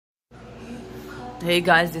Hey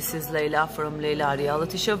guys, this is Leyla from Leyla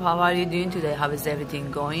Reality Show. How are you doing today? How is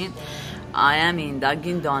everything going? I am in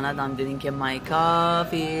Dunkin' Donut. I'm drinking my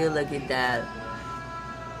coffee. Look at that.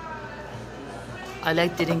 I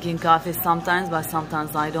like drinking coffee sometimes, but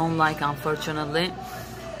sometimes I don't like, unfortunately.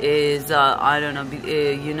 I don't know,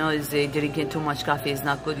 drinking too much coffee is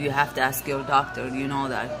not good. You have to ask your doctor, you know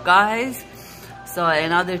that. Guys, so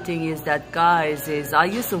another thing is that, guys, I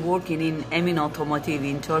used to work in Emin Otomotiv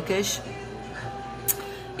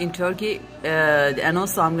in Turkey, and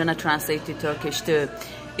also I'm gonna translate to Turkish too.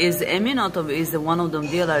 Emin Otomotiv is one of them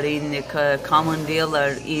common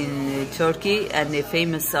dealer in Turkey, and a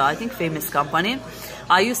famous, I think famous company.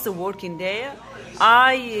 I used to work in there.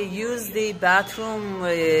 I use the bathroom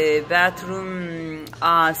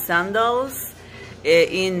sandals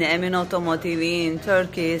in Emin Otomotiv in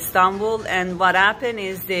Turkey, Istanbul. And what happened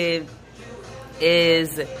is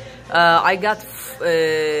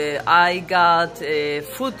I got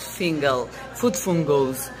foot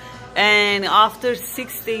fungus, and after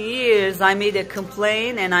 16 years I made a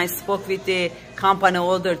complaint, and I spoke with the company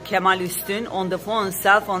owner Kemal Ustun on the phone,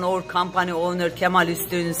 cell phone, or company owner Kemal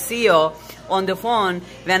Ustun CEO on the phone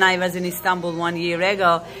when I was in Istanbul 1 year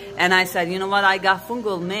ago, and I said, you know what, I got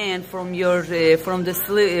fungal, man, from the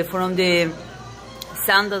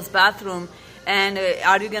sandals bathroom. And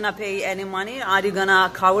are you gonna pay any money? Are you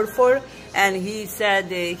gonna cover for? And he said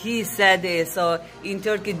so in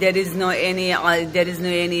Turkey there is no any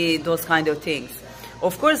those kind of things.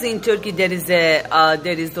 Of course, in Turkey there is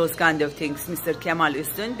those kind of things, Mr. Kemal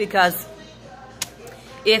Ustun, because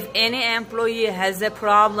if any employee has a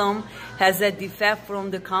problem, has a defect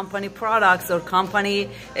from the company products or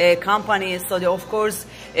company, so of course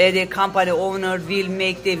the company owner will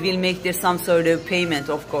make some sort of payment,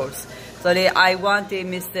 of course. So I want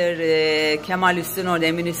Mr. Kemal Ustun or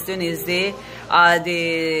Emin Ustun is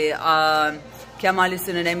Kemal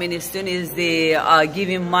Ustun and Emin Ustun is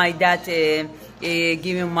giving my dad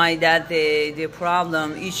the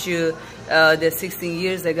problem issue the 16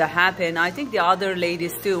 years ago happened. I think the other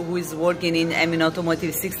ladies too who is working in Emin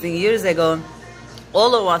Otomotiv 16 years ago.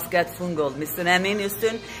 All of us got fungal. Mr. Emin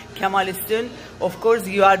Ustun, Kemal Ustun, of course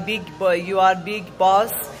you are big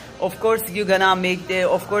boss. Of course you're gonna make the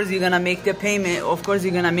payment. Of course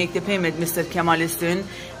you're gonna make the payment, Mr. Kemal Ustun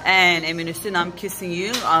and Emin Ustun. I'm kissing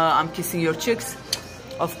you. I'm kissing your cheeks.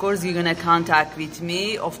 Of course you're gonna contact with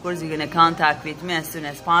me. Of course you're gonna contact with me as soon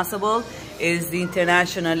as possible. Is the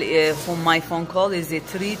international my phone call is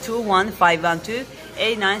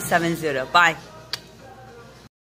 321-512-8970. Bye.